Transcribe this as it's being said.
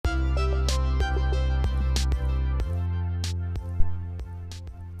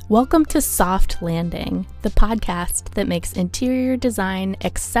Welcome to Soft Landing, the podcast that makes interior design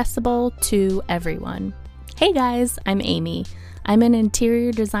accessible to everyone. Hey guys, I'm Amy. I'm an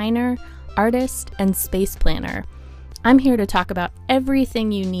interior designer, artist, and space planner. I'm here to talk about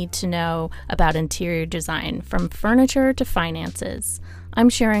everything you need to know about interior design, from furniture to finances. I'm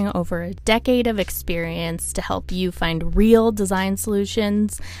sharing over a decade of experience to help you find real design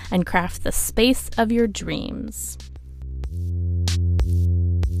solutions and craft the space of your dreams.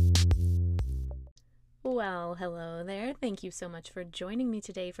 Well, hello there. Thank you so much for joining me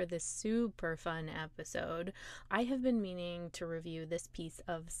today for this super fun episode. I have been meaning to review this piece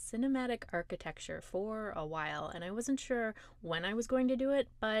of cinematic architecture for a while, and I wasn't sure when I was going to do it,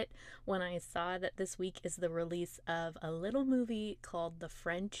 but when I saw that this week is the release of a little movie called The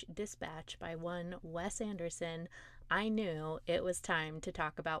French Dispatch by one Wes Anderson, I knew it was time to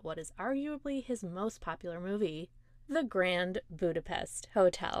talk about what is arguably his most popular movie, The Grand Budapest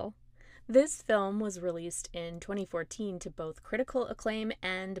Hotel. This film was released in 2014 to both critical acclaim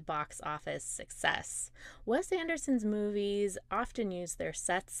and box office success. Wes Anderson's movies often use their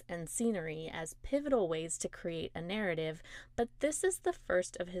sets and scenery as pivotal ways to create a narrative, but this is the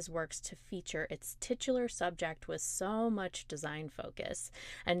first of his works to feature its titular subject with so much design focus.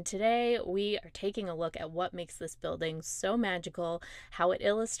 And today we are taking a look at what makes this building so magical, how it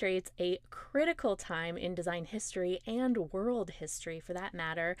illustrates a critical time in design history and world history for that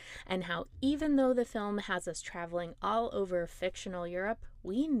matter, and how even though the film has us traveling all over fictional Europe,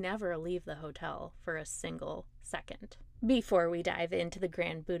 we never leave the hotel for a single second. Before we dive into the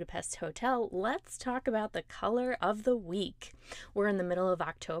Grand Budapest Hotel, let's talk about the color of the week. We're in the middle of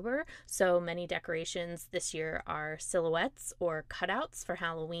October, so many decorations this year are silhouettes or cutouts for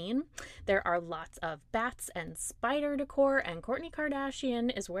Halloween. There are lots of bats and spider decor, and Kourtney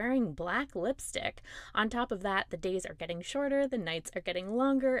Kardashian is wearing black lipstick. On top of that, the days are getting shorter, the nights are getting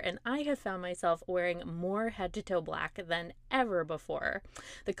longer, and I have found myself wearing more head-to-toe black than ever before.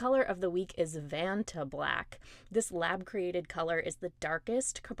 The color of the week is Vanta Black. This lab-created color is the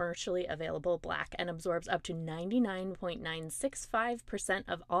darkest commercially available black and absorbs up to 99.965%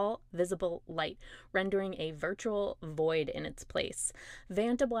 of all visible light, rendering a virtual void in its place.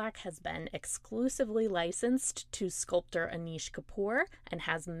 Vanta Black has been exclusively licensed to sculptor Anish Kapoor and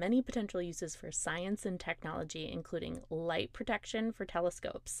has many potential uses for science and technology, including light protection for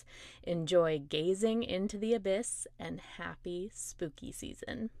telescopes. Enjoy gazing into the abyss and happy spooky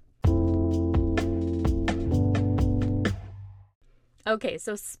season. Okay,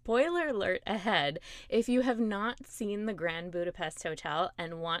 so spoiler alert ahead. If you have not seen the Grand Budapest Hotel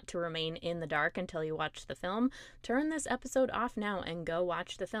and want to remain in the dark until you watch the film, turn this episode off now and go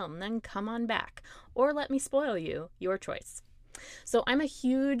watch the film, then come on back. Or let me spoil you, your choice. So I'm a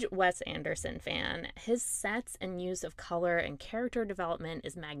huge Wes Anderson fan. His sets and use of color and character development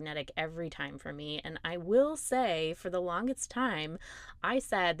is magnetic every time for me, and I will say for the longest time I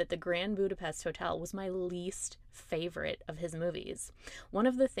said that the Grand Budapest Hotel was my least favorite of his movies. One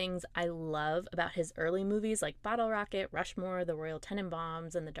of the things I love about his early movies like Bottle Rocket, Rushmore, The Royal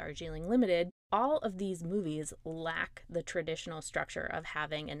Tenenbaums, and The Darjeeling Limited, all of these movies lack the traditional structure of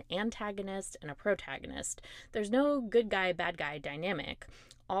having an antagonist and a protagonist. There's no good guy, bad guy dynamic.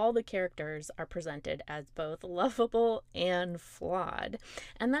 All the characters are presented as both lovable and flawed.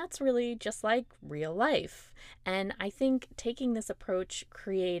 And that's really just like real life. And I think taking this approach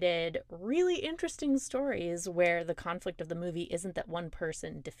created really interesting stories where the conflict of the movie isn't that one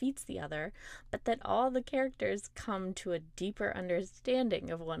person defeats the other, but that all the characters come to a deeper understanding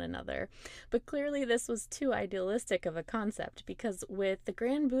of one another. But clearly this was too idealistic of a concept, because with the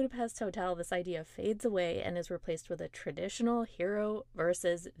Grand Budapest Hotel, this idea fades away and is replaced with a traditional hero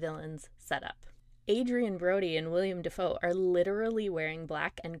versus villains setup. Adrian Brody and William Dafoe are literally wearing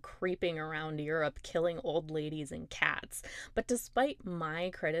black and creeping around Europe, killing old ladies and cats. But despite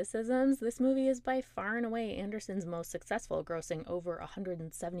my criticisms, this movie is by far and away Anderson's most successful, grossing over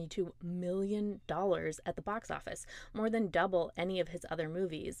 $172 million at the box office, more than double any of his other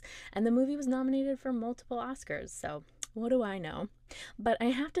movies. And the movie was nominated for multiple Oscars, so what do I know? But I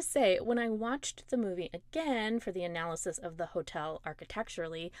have to say, when I watched the movie again for the analysis of the hotel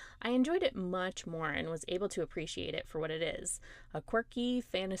architecturally, I enjoyed it much more and was able to appreciate it for what it is. A quirky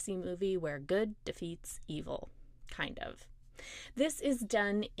fantasy movie where good defeats evil. Kind of. This is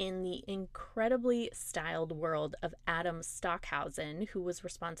done in the incredibly styled world of Adam Stockhausen, who was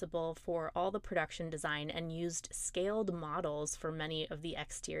responsible for all the production design and used scaled models for many of the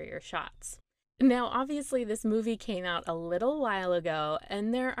exterior shots. Now, obviously, this movie came out a little while ago,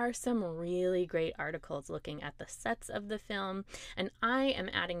 and there are some really great articles looking at the sets of the film, and I am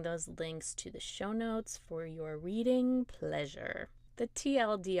adding those links to the show notes for your reading pleasure. The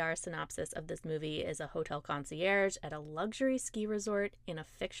TLDR synopsis of this movie is a hotel concierge at a luxury ski resort in a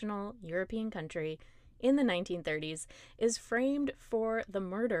fictional European country in the 1930s is framed for the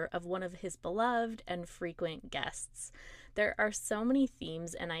murder of one of his beloved and frequent guests. There are so many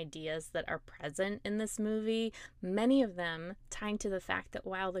themes and ideas that are present in this movie, many of them tied to the fact that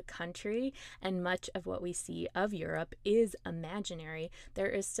while the country and much of what we see of Europe is imaginary, there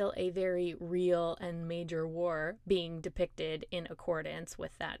is still a very real and major war being depicted in accordance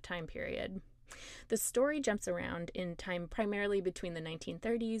with that time period. The story jumps around in time primarily between the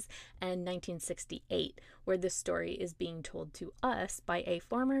 1930s and 1968, where the story is being told to us by a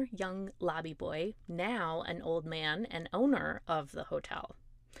former young lobby boy, now an old man and owner of the hotel.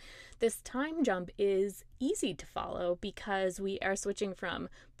 This time jump is easy to follow because we are switching from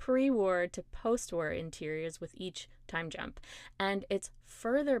pre-war to post-war interiors with each time jump, and it's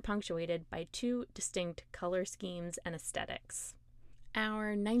further punctuated by two distinct color schemes and aesthetics. Our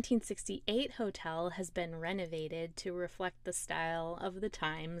 1968 hotel has been renovated to reflect the style of the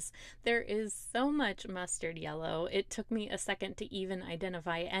times. There is so much mustard yellow, it took me a second to even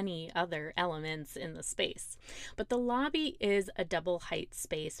identify any other elements in the space. But the lobby is a double height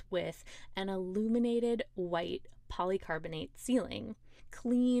space with an illuminated white polycarbonate ceiling.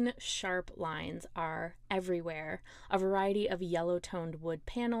 Clean, sharp lines are everywhere. A variety of yellow-toned wood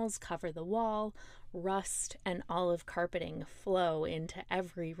panels cover the wall. Rust and olive carpeting flow into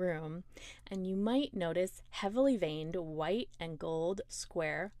every room, and you might notice heavily veined white and gold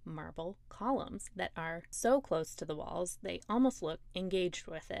square marble columns that are so close to the walls they almost look engaged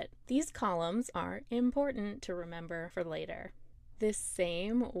with it. These columns are important to remember for later. This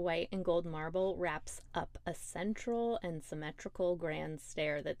same white and gold marble wraps up a central and symmetrical grand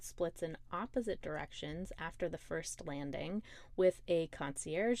stair that splits in opposite directions after the first landing, with a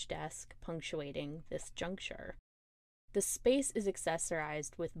concierge desk punctuating this juncture. The space is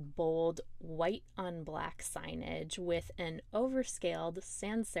accessorized with bold white on black signage with an overscaled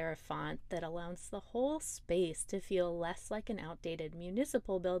sans serif font that allows the whole space to feel less like an outdated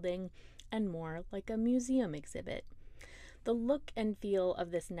municipal building and more like a museum exhibit. The look and feel of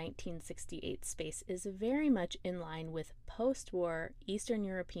this 1968 space is very much in line with post-war Eastern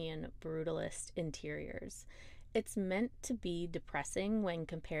European brutalist interiors. It's meant to be depressing when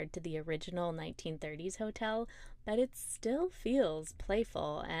compared to the original 1930s hotel, but it still feels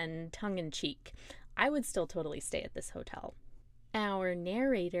playful and tongue-in-cheek. I would still totally stay at this hotel. Our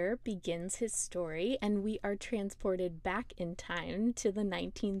narrator begins his story, and we are transported back in time to the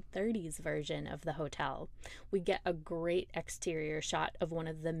 1930s version of the hotel. We get a great exterior shot of one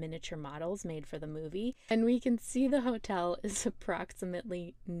of the miniature models made for the movie, and we can see the hotel is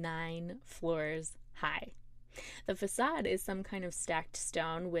approximately 9 floors high. The facade is some kind of stacked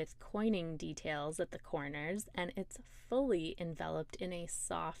stone with coining details at the corners, and it's fully enveloped in a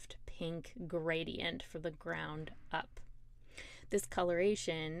soft pink gradient for the ground up. This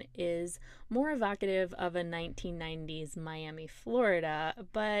coloration is more evocative of a 1990s Miami, Florida,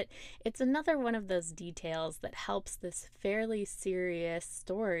 but it's another one of those details that helps this fairly serious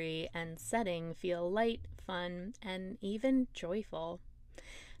story and setting feel light, fun, and even joyful.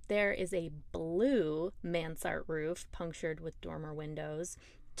 There is a blue mansard roof punctured with dormer windows,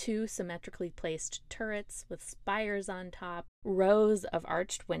 2 symmetrically placed turrets with spires on top, rows of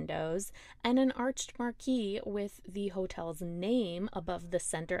arched windows, and an arched marquee with the hotel's name above the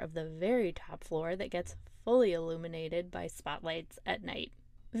center of the very top floor that gets fully illuminated by spotlights at night.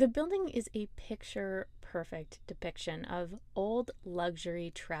 The building is a picture-perfect depiction of old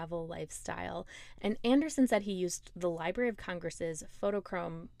luxury travel lifestyle, and Anderson said he used the Library of Congress's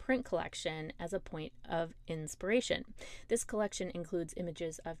Photochrome print collection as a point of inspiration. This collection includes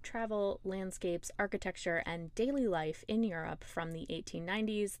images of travel, landscapes, architecture, and daily life in Europe from the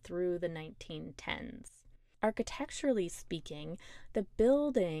 1890s through the 1910s. Architecturally speaking, the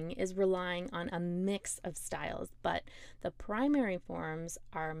building is relying on a mix of styles, but the primary forms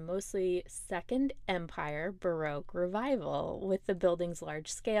are mostly Second Empire Baroque Revival, with the building's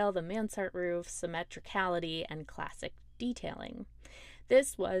large scale, the mansard roof, symmetricality, and classic detailing.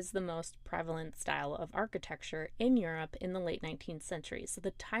 This was the most prevalent style of architecture in Europe in the late 19th century, so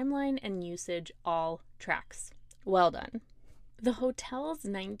the timeline and usage all tracks. Well done. The hotel's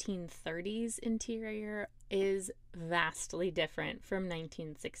 1930s interior is vastly different from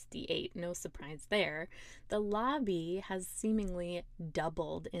 1968, no surprise there. The lobby has seemingly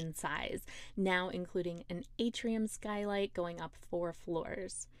doubled in size, now including an atrium skylight going up 4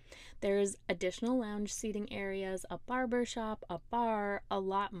 floors. There's additional lounge seating areas, a barber shop, a bar, a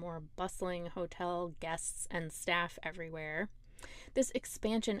lot more bustling hotel guests and staff everywhere. This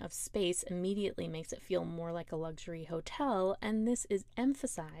expansion of space immediately makes it feel more like a luxury hotel, and this is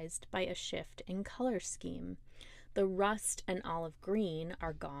emphasized by a shift in color scheme. The rust and olive green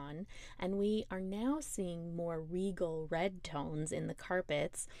are gone, and we are now seeing more regal red tones in the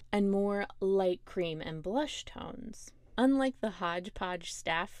carpets and more light cream and blush tones. Unlike the hodgepodge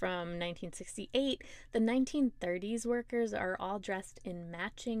staff from 1968, the 1930s workers are all dressed in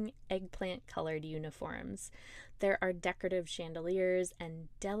matching eggplant-colored uniforms. There are decorative chandeliers and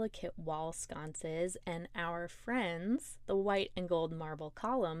delicate wall sconces, and our friends, the white and gold marble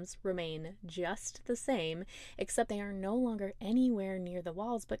columns, remain just the same, except they are no longer anywhere near the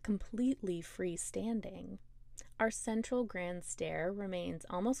walls but completely freestanding. Our central grand stair remains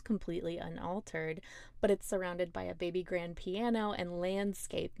almost completely unaltered, but it's surrounded by a baby grand piano and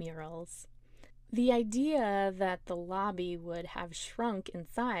landscape murals. The idea that the lobby would have shrunk in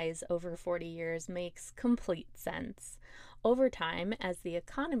size over 40 years makes complete sense. Over time, as the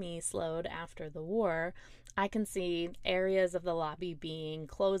economy slowed after the war, I can see areas of the lobby being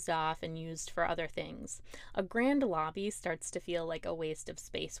closed off and used for other things. A grand lobby starts to feel like a waste of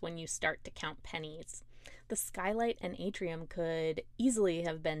space when you start to count pennies. The skylight and atrium could easily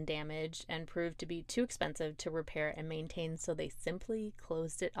have been damaged and proved to be too expensive to repair and maintain, so they simply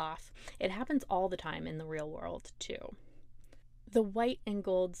closed it off. It happens all the time in the real world, too. The white and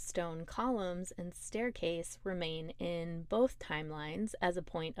gold stone columns and staircase remain in both timelines as a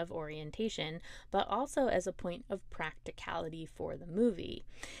point of orientation, but also as a point of practicality for the movie.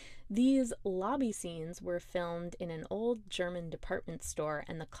 These lobby scenes were filmed in an old German department store,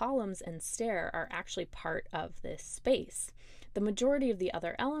 and the columns and stair are actually part of this space. The majority of the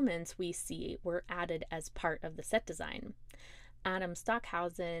other elements we see were added as part of the set design. Adam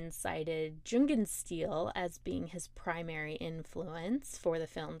Stockhausen cited Jugendstil as being his primary influence for the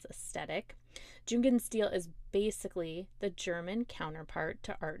film's aesthetic. Jugendstil is basically the German counterpart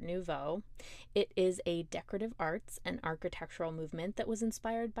to Art Nouveau. It is a decorative arts and architectural movement that was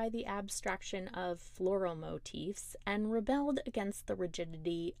inspired by the abstraction of floral motifs and rebelled against the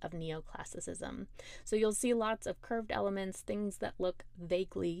rigidity of neoclassicism. So you'll see lots of curved elements, things that look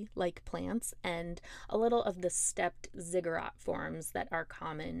vaguely like plants, and a little of the stepped ziggurat forms that are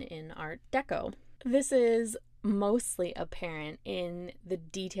common in Art Deco. This is mostly apparent in the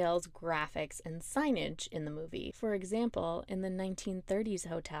details, graphics, and signage in the movie. For example, in the 1930s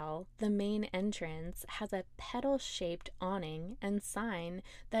hotel, the main entrance has a petal-shaped awning and sign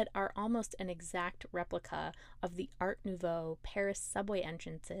that are almost an exact replica of the Art Nouveau Paris subway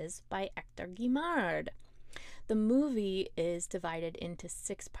entrances by Hector Guimard. The movie is divided into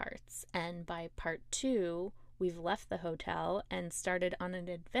 6 parts, and by part 2, we've left the hotel and started on an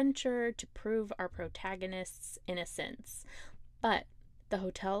adventure to prove our protagonists' innocence. But the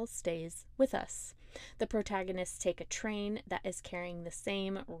hotel stays with us. The protagonists take a train that is carrying the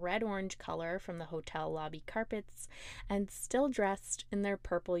same red-orange color from the hotel lobby carpets, and still dressed in their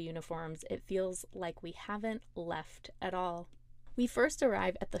purple uniforms, it feels like we haven't left at all. We first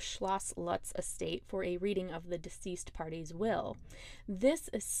arrive at the Schloss Lutz estate for a reading of the deceased party's will. This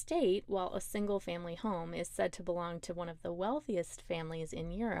estate, while a single-family home, is said to belong to one of the wealthiest families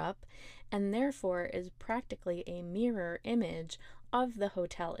in Europe, and therefore is practically a mirror image of the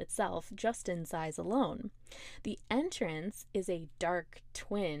hotel itself, just in size alone. The entrance is a dark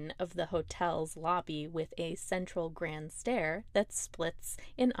twin of the hotel's lobby with a central grand stair that splits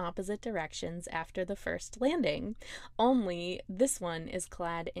in opposite directions after the first landing. Only this one is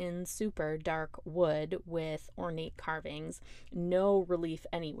clad in super dark wood with ornate carvings, no relief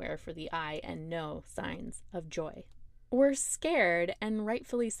anywhere for the eye, and no signs of joy. We're scared, and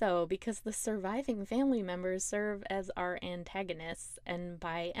rightfully so, because the surviving family members serve as our antagonists, and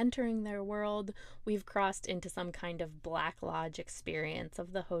by entering their world, we've crossed into some kind of Black Lodge experience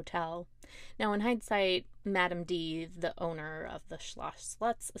of the hotel. Now, in hindsight, Madame D, the owner of the Schloss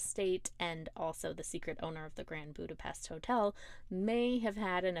Lutz estate and also the secret owner of the Grand Budapest Hotel, may have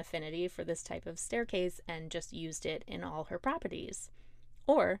had an affinity for this type of staircase and just used it in all her properties.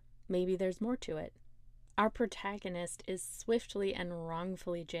 Or maybe there's more to it. Our protagonist is swiftly and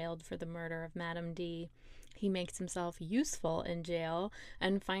wrongfully jailed for the murder of Madame D. He makes himself useful in jail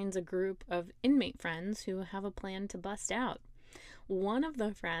and finds a group of inmate friends who have a plan to bust out. One of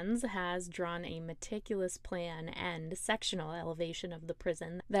the friends has drawn a meticulous plan and sectional elevation of the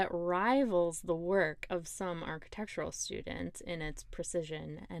prison that rivals the work of some architectural students in its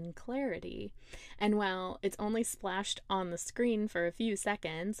precision and clarity. And while it's only splashed on the screen for a few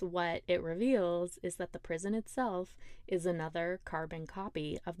seconds, what it reveals is that the prison itself is another carbon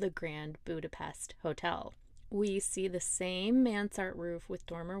copy of the Grand Budapest Hotel. We see the same mansard roof with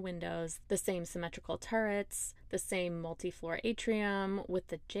dormer windows, the same symmetrical turrets, the same multi-floor atrium with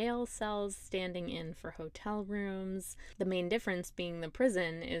the jail cells standing in for hotel rooms. The main difference being the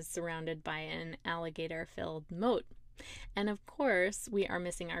prison is surrounded by an alligator-filled moat. And of course, we are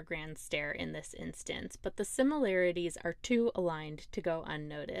missing our grand stair in this instance, but the similarities are too aligned to go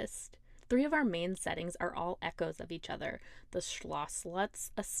unnoticed. 3 of our main settings are all echoes of each other. The Schloss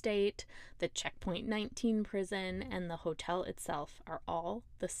Lutz estate, the Checkpoint 19 prison, and the hotel itself are all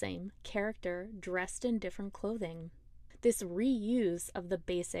the same character dressed in different clothing. This reuse of the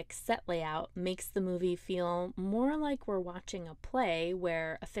basic set layout makes the movie feel more like we're watching a play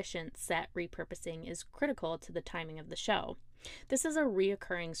where efficient set repurposing is critical to the timing of the show. This is a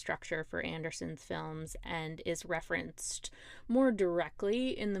reoccurring structure for Anderson's films and is referenced more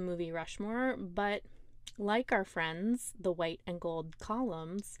directly in the movie Rushmore, but like our friends, the white and gold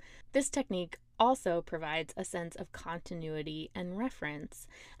columns, this technique also provides a sense of continuity and reference.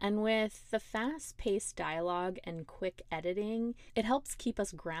 And with the fast-paced dialogue and quick editing, it helps keep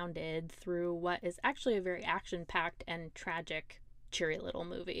us grounded through what is actually a very action-packed and tragic, cheery little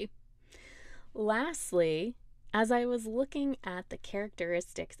movie. Lastly, as I was looking at the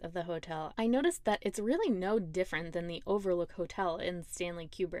characteristics of the hotel, I noticed that it's really no different than the Overlook Hotel in Stanley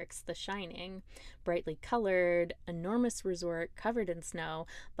Kubrick's The Shining. Brightly colored, enormous resort covered in snow,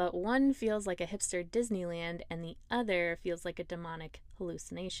 but one feels like a hipster Disneyland and the other feels like a demonic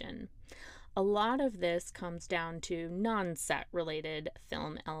hallucination. A lot of this comes down to non-set related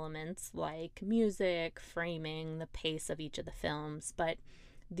film elements like music, framing, the pace of each of the films, but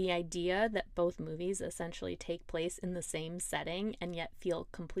the idea that both movies essentially take place in the same setting and yet feel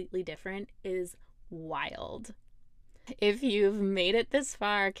completely different is wild. If you've made it this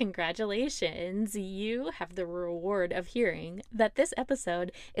far, congratulations! You have the reward of hearing that this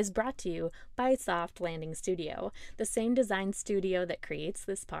episode is brought to you by Soft Landing Studio, the same design studio that creates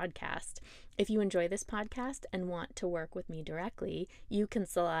this podcast. If you enjoy this podcast and want to work with me directly, you can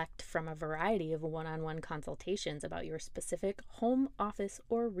select from a variety of one-on-one consultations about your specific home, office,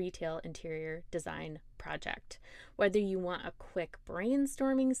 or retail interior design project. Whether you want a quick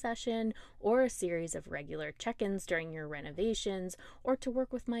brainstorming session or a series of regular check-ins during your renovations, or to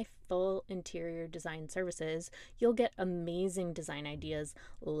work with my full interior design services, you'll get amazing design ideas,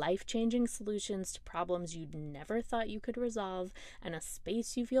 life-changing solutions to problems you'd never thought you could resolve, and a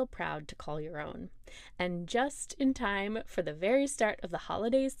space you feel proud to call your own. And just in time for the very start of the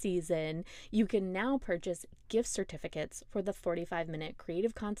holiday season, you can now purchase gift certificates for the 45-minute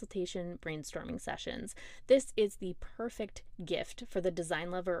creative consultation brainstorming sessions. This is the perfect gift for the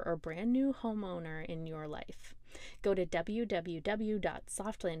design lover or brand new homeowner in your life. Go to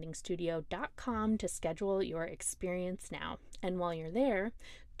www.softlandingstudio.com to schedule your experience now. And while you're there,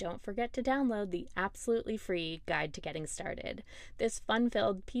 don't forget to download the absolutely free Guide to Getting Started. This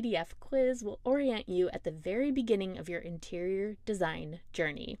fun-filled PDF quiz will orient you at the very beginning of your interior design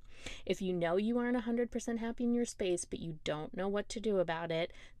journey. If you know you aren't 100% happy in your space, but you don't know what to do about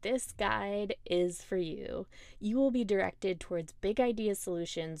it, this guide is for you. You will be directed towards big idea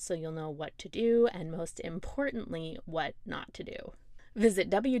solutions so you'll know what to do and, most importantly, what not to do. Visit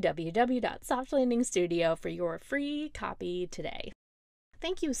www.softlandingstudio for your free copy today.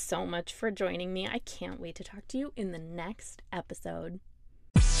 Thank you so much for joining me. I can't wait to talk to you in the next episode.